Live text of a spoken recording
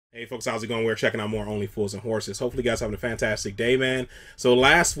Hey folks, how's it going? We're checking out more Only Fools and Horses. Hopefully you guys having a fantastic day, man. So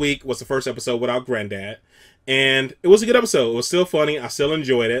last week was the first episode without Granddad, and it was a good episode. It was still funny. I still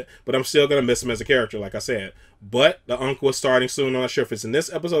enjoyed it, but I'm still going to miss him as a character, like I said. But the uncle is starting soon. I'm not sure if it's in this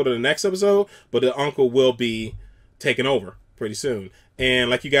episode or the next episode, but the uncle will be taking over pretty soon. And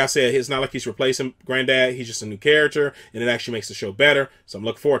like you guys said, it's not like he's replacing Granddad. He's just a new character, and it actually makes the show better. So I'm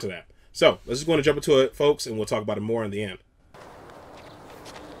looking forward to that. So let's just go and jump into it, folks, and we'll talk about it more in the end.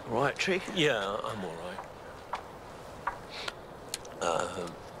 All right, Tree? Yeah, I'm all right.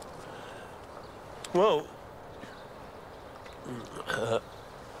 Well, Yeah,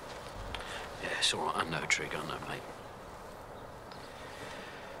 it's all right. I know, Trig. I know, mate.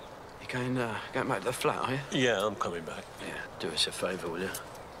 You going back to the flat, are you? yeah, I'm coming back. Yeah, do us a favour, will you?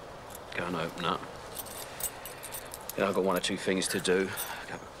 Go and open up. Yeah, I've got one or two things to do.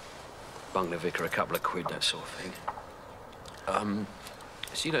 Go bung the vicar a couple of quid, that sort of thing.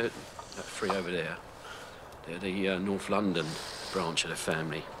 See that three over there? They're the North London branch of the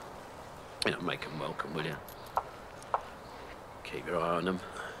family. You know, make them welcome, will you? Keep your eye on them,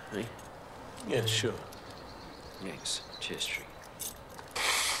 eh? Yeah, sure. Thanks. Cheers, Tree.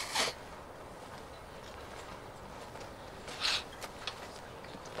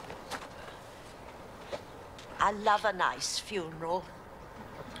 I love a nice funeral.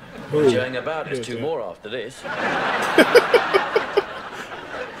 Going about, there's two more after this.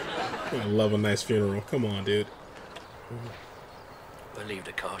 I love a nice funeral. Come on, dude. We'll leave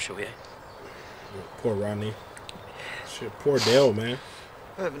the car, shall we? Poor Rodney. Shit, poor Dale, man.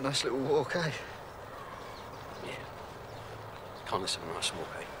 Have a nice little walk, eh? Yeah. Can't listen to a nice walk,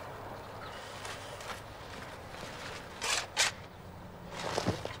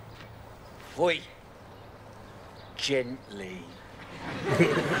 eh? Oi. Gently.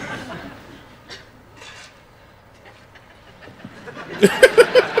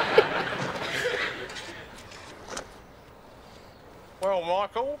 Well,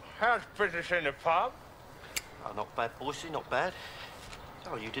 Michael, how's business in the pub? Oh, not bad, bossy, not bad.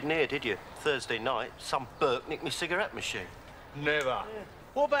 Oh, you didn't hear, did you? Thursday night, some Burke nicked me cigarette machine. Never. Yeah.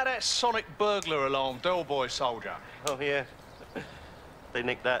 What about that sonic burglar alarm Delboy soldier? Oh, yeah. They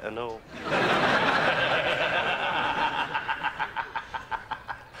nicked that and all.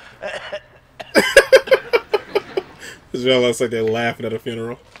 This all looks like they're laughing at a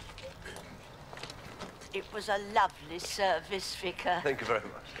funeral. It was a lovely service, Vicar. Thank you very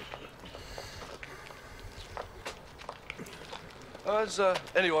much. Has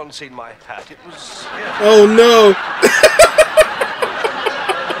anyone seen my hat? It was... Yeah. Oh, no!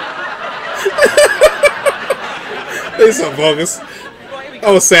 They so bogus. I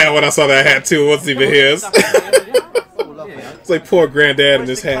was sad when I saw that hat, too. It wasn't even his. It's like poor Granddad and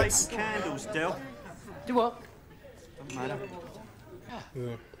his hats. Candles, Del. Do what? Doesn't matter.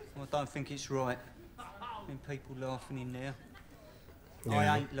 Yeah. I don't think it's right. When people laughing in there. Yeah.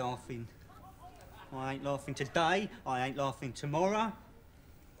 I ain't laughing. I ain't laughing today. I ain't laughing tomorrow.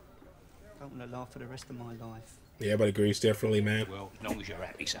 Don't want to laugh for the rest of my life. Yeah, everybody agrees differently, man. Well, as long as you're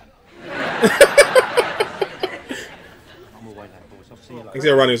happy, son. I'm away now, boys. I'll see you later. I see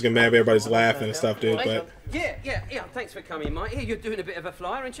Rodney was getting mad, but everybody's laughing and stuff, dude, but... Yeah, thanks for coming, mate. Here, you're doing a bit of a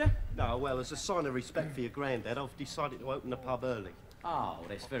flyer, aren't you? No, well, as a sign of respect for your granddad, I've decided to open the pub early. Oh,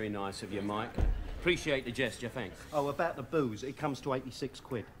 that's very nice of you, Mike. Appreciate the gesture, thanks. Oh, about the booze, it comes to 86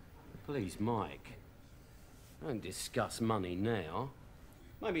 quid. Please, Mike. Don't discuss money now.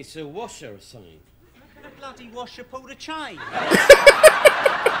 Maybe it's a washer or something. The bloody washer pulled a chain. I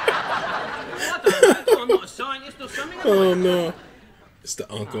don't know. I'm not a scientist or something. Oh, no. It's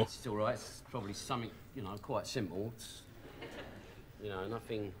the uncle. No, it's all right. It's probably something, you know, quite simple. It's, you know,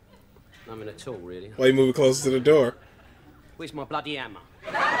 nothing at all, really. Why are you moving closer to the door? Where's my bloody hammer?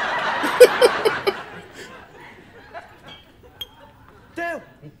 Del!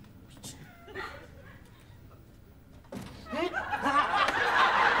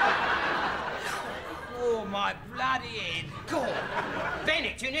 Oh, my bloody head. God.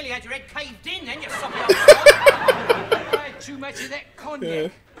 Bennett, you nearly had your head caved in then, you soppy old I had too much of that cognac. Yeah.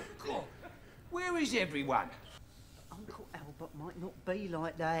 God. Where is everyone? Uncle Albert might not be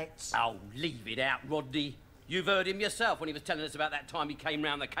like that. Oh, leave it out, Rodney. You've heard him yourself when he was telling us about that time he came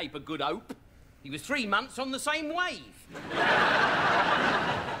round the Cape of Good Hope. He was 3 months on the same wave. I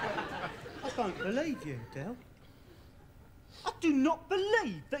don't believe you, Del. I do not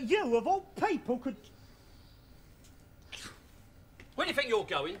believe that you, of all people, could... Where do you think you're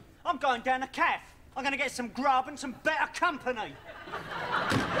going? I'm going down a cafe. I'm going to get some grub and some better company.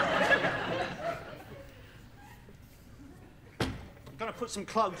 I'm going to put some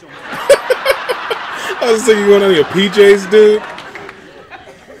clothes on. I was thinking you going on your PJs, dude.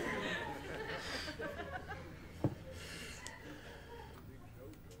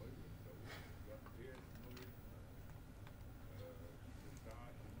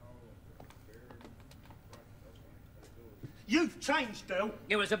 changed, Del.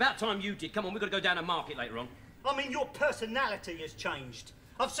 It was about time you did. Come on, we've got to go down to market later on. I mean, your personality has changed.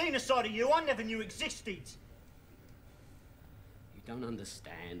 I've seen a side of you I never knew existed. You don't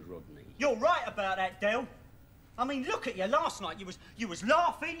understand, Rodney. You're right about that, Del. I mean, look at you last night. You was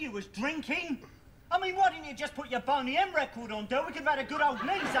laughing, you was drinking. I mean, why didn't you just put your Boney M record on, Del? We could have had a good old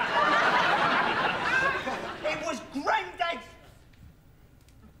knees up. It was Grandad's.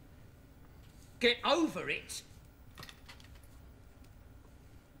 Get over it.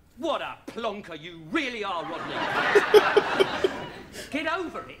 What a plonker you really are, Rodney. Get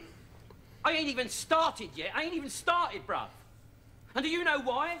over it. I ain't even started yet. I ain't even started, bruv. And do you know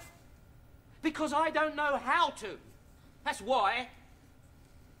why? Because I don't know how to. That's why.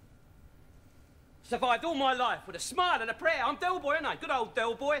 Survived all my life with a smile and a prayer. I'm Del Boy, ain't I? Good old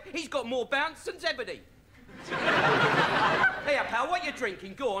Del Boy. He's got more bounce than Zebedee. Here, pal, what you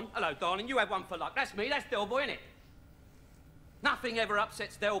drinking? Go on. Hello, darling. You have one for luck. That's me. That's Del Boy, innit? Nothing ever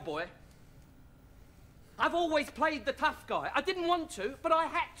upsets Del Boy. I've always played the tough guy. I didn't want to, but I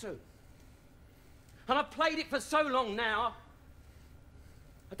had to. And I've played it for so long now,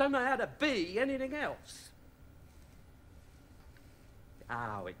 I don't know how to be anything else.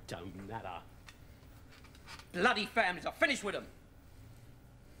 Oh, it don't matter. Bloody families, I've finished with them.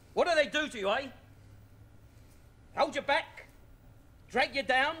 What do they do to you, eh? Hold you back? Drag you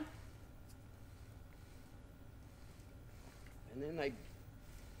down? And then they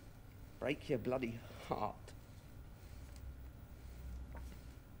break your bloody heart.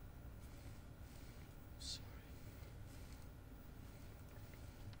 Sorry.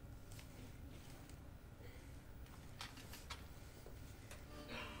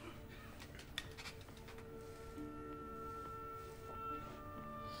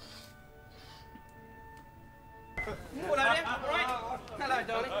 Hello there, all right? Hello,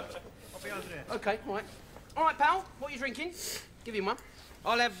 darling. I'll be over there. Okay, all right. All right, pal, what are you drinking? Give you one.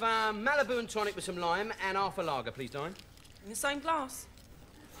 I'll have Malibu and tonic with some lime and half a lager, please, darling. In the same glass?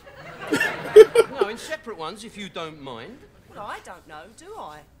 No, in separate ones, if you don't mind. Well, I don't know, do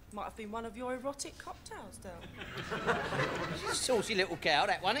I? Might have been one of your erotic cocktails, Del. Saucy little cow,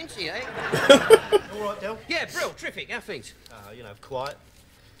 that one, isn't she, eh? All right, Del? Yeah, brill, terrific. How things? You know, quiet.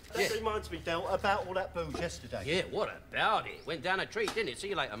 That Yeah. reminds me, Del, about all that booze yesterday. Yeah, what about it? Went down a treat, didn't it? See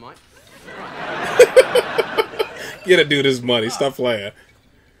you later, mate. Get a dude his money. Stop playing.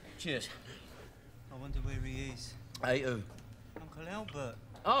 Cheers. I wonder where he is. Hey, who? Uncle Albert.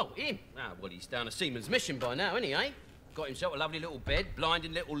 Oh, him? Ah, well, he's down a seaman's mission by now, isn't he, eh? Got himself a lovely little bed,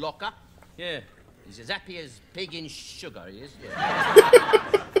 blinding little locker. Yeah. He's as happy as pig in sugar, he is.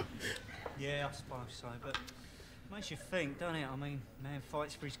 Yeah. Yeah, I suppose so, but makes you think, doesn't it? I mean, man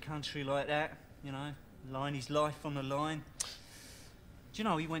fights for his country like that, you know, laying his life on the line. Do you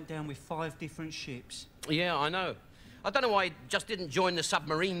know he went down with 5 different ships? Yeah, I know. I don't know why he just didn't join the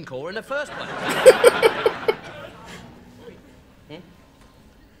submarine corps in the first place.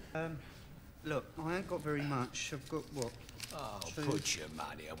 Look, I ain't got very much. I've got, what? Oh, 2. put your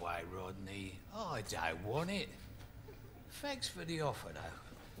money away, Rodney. I don't want it. Thanks for the offer, though.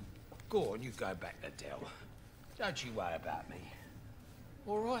 Go on, you go back to Del. Don't you worry about me.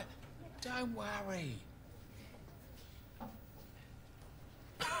 All right? Don't worry.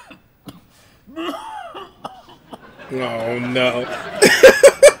 Oh no.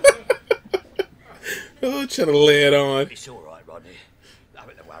 Oh, trying to lay it on. It's all right, Rodney.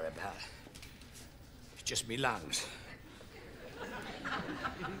 Nothing to worry about. It's just me lungs.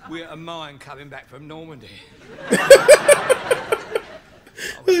 We're at a mine coming back from Normandy.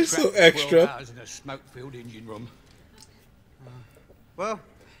 He's so trapped for 12 extra. hours in a smoke-filled engine room. Well,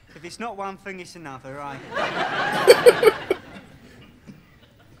 if it's not one thing, it's another, right?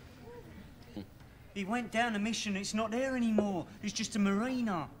 He went down a mission, it's not there anymore. It's just a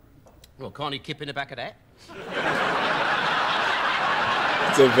marina. Well, can't he kip in the back of that?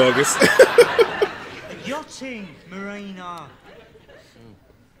 So bogus. A yachting marina.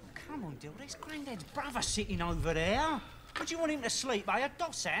 Come on, Dill, there's Grandad's brother sitting over there. What do you want him to sleep, eh? A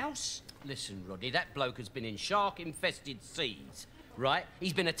doss house? Listen, Rodney, that bloke has been in shark-infested seas, right?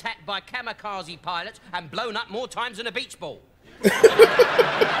 He's been attacked by kamikaze pilots and blown up more times than a beach ball.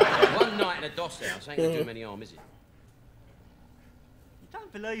 One night in a doss house ain't gonna do him any harm, is it? You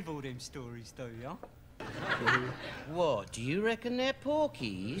don't believe all them stories, do you? What, do you reckon they're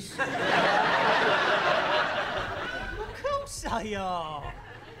porkies? Of course they are.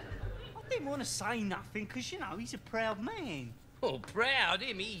 I didn't want to say nothing, because, you know, he's a proud man. Oh, proud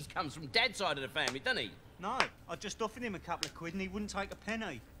him. He comes from Dad's side of the family, doesn't he? No, I just offered him a couple of quid and he wouldn't take a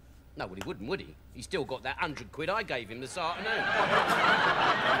penny. No, well, he wouldn't, would he? He's still got that 100 quid I gave him this afternoon.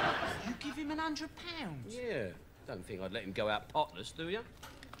 You give him £100? Yeah. Don't think I'd let him go out potless, do you?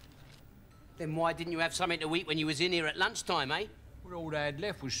 Then why didn't you have something to eat when you was in here at lunchtime, eh? Well, all they had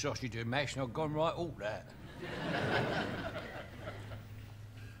left was sausage and mash, and I'd gone right all that.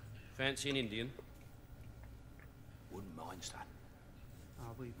 Fancy an Indian? Wouldn't mind, son.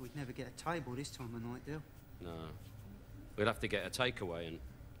 Oh, we'd never get a table this time of night, Dale. No. We'll have to get a takeaway and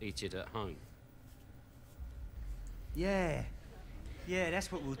eat it at home. Yeah. Yeah,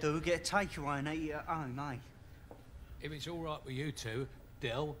 that's what we'll do. We'll get a takeaway and eat it at home, eh? If it's all right with you two,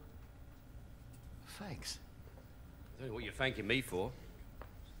 Del. Thanks. I don't know what you're thanking me for.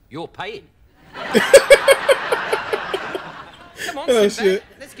 You're paying. Come on, Oh, sit back.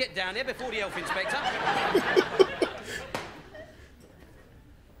 Let's get down there before the health inspector.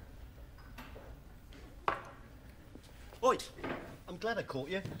 Oi, I'm glad I caught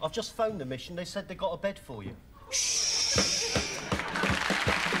you. I've just phoned the mission. They said they got a bed for you.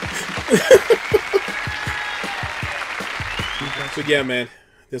 So yeah, man,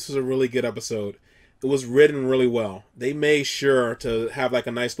 this was a really good episode. It was written really well. They made sure to have like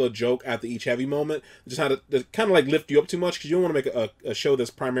a nice little joke after each heavy moment. Just had to kind of like lift you up too much, because you don't want to make a show that's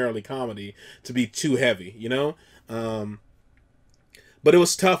primarily comedy to be too heavy, you know? But it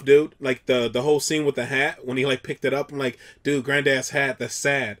was tough, dude. Like the whole scene with the hat, when he like picked it up, I'm like, dude, granddad's hat, that's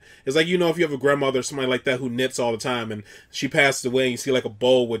sad. It's like, you know, if you have a grandmother or somebody like that who knits all the time and she passes away and you see like a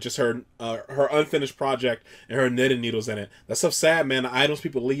bowl with just her unfinished project and her knitting needles in it. That's so sad, man. The items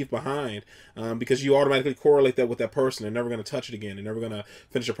people leave behind, because you automatically correlate that with that person. They're never going to touch it again. They're never going to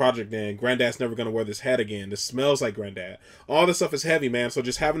finish a project again. Granddad's never going to wear this hat again. This smells like granddad. All this stuff is heavy, man. So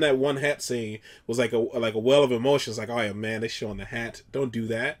just having that one hat scene was like a well of emotions. Like, oh yeah, man, they showing the hat. Don't do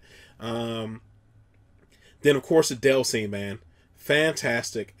that. Then of course the Dale scene, man.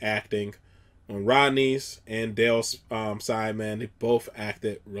 Fantastic acting on Rodney's and Dale's side, man. They both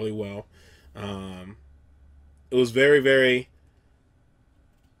acted really well. It was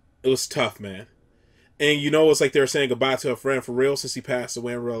it was tough, man. And you know, it's like they're saying goodbye to a friend for real, since he passed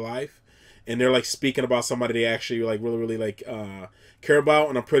away in real life. And they're like speaking about somebody they actually like really like care about,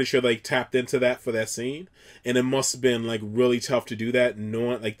 and I'm pretty sure they tapped into that for that scene. And it must have been like really tough to do that,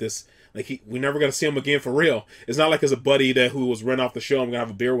 knowing like this, like we're never gonna see him again for real. It's not like as a buddy that who was run off the show, I'm gonna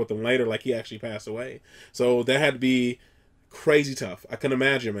have a beer with him later, like he actually passed away. So that had to be crazy tough. I can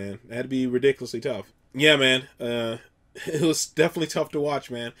imagine, man. It had to be ridiculously tough. Yeah, man. It was definitely tough to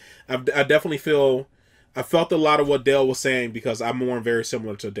watch, man. I felt a lot of what Dale was saying, because I'm more very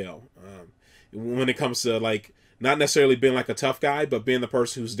similar to Dale when it comes to like not necessarily being like a tough guy, but being the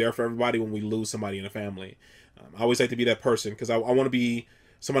person who's there for everybody when we lose somebody in a family. I always like to be that person, because I want to be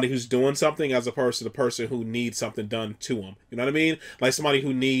somebody who's doing something as opposed to the person who needs something done to them. You know what I mean? Like somebody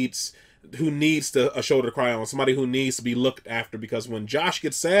who needs a shoulder to cry on, somebody who needs to be looked after, because when Josh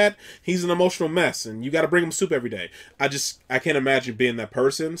gets sad, he's an emotional mess and you got to bring him soup every day. I can't imagine being that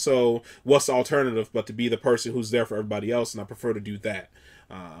person. So what's the alternative but to be the person who's there for everybody else? And I prefer to do that.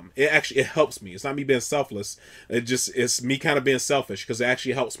 It helps me. It's not me being selfless. It's me kind of being selfish, because it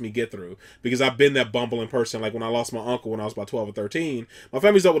actually helps me get through, because I've been that bumbling person. Like when I lost my uncle when I was about 12 or 13, my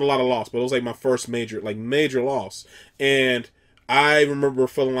family's dealt with a lot of loss, but it was like my first major loss. And I remember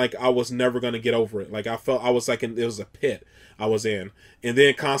feeling like I was never going to get over it. Like I felt I was like it was a pit I was in, and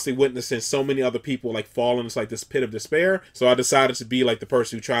then constantly witnessing so many other people like fall into like this pit of despair. So I decided to be like the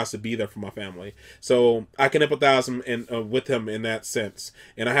person who tries to be there for my family. So I can empathize with him in that sense.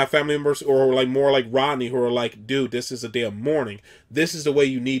 And I have family members, or like more like Rodney, who are like, dude, this is a day of mourning. This is the way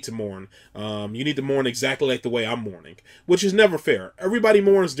you need to mourn. You need to mourn exactly like the way I'm mourning, which is never fair. Everybody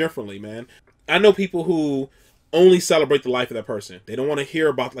mourns differently, man. I know people who only celebrate the life of that person. They don't want to hear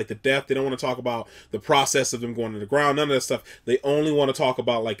about like the death. They don't want to talk about the process of them going to the ground. None of that stuff. They only want to talk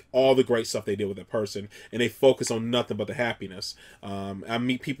about like all the great stuff they did with that person, and they focus on nothing but the happiness. I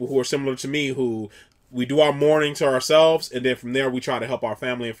meet people who are similar to me, who we do our mourning to ourselves, and then from there we try to help our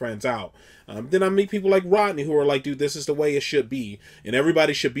family and friends out. Then I meet people like Rodney, who are like, dude, this is the way it should be, and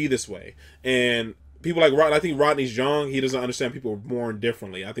everybody should be this way. And people like Rodney, I think Rodney's young. He doesn't understand people mourn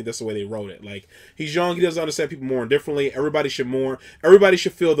differently. I think that's the way they wrote it. Like, he's young. He doesn't understand people mourn differently. Everybody should mourn. Everybody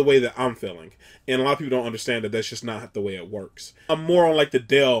should feel the way that I'm feeling. And a lot of people don't understand that that's just not the way it works. I'm more on like the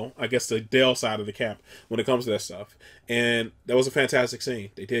Dale side of the camp when it comes to that stuff. And that was a fantastic scene.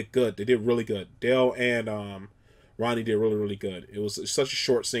 They did good. They did really good. Dale and Rodney did really, really good. It was such a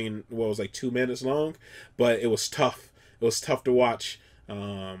short scene. Well, it was like 2 minutes long, but it was tough. It was tough to watch.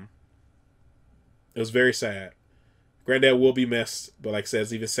 It was very sad. Granddad will be missed, but like I said,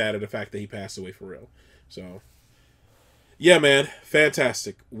 it's even sadder the fact that he passed away for real. So, yeah, man,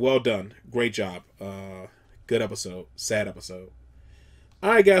 fantastic. Well done. Great job. Good episode. Sad episode.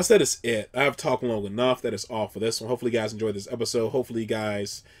 Alright, guys, that is it. I've talked long enough. That is all for this one. Hopefully, you guys enjoyed this episode. Hopefully, you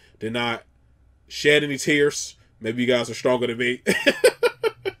guys did not shed any tears. Maybe you guys are stronger than me.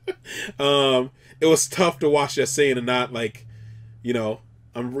 It was tough to watch that scene and not, like, you know,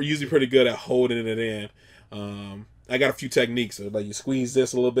 I'm usually pretty good at holding it in. I got a few techniques. So, like, you squeeze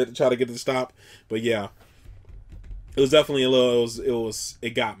this a little bit to try to get it to stop. But, yeah. It was definitely a little,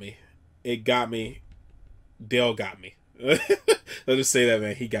 it got me. It got me. Dale got me. Let's just say that,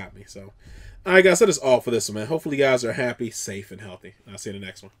 man. He got me. So, alright, guys, that is all for this one, man. Hopefully, you guys are happy, safe, and healthy. I'll see you in the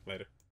next one. Later.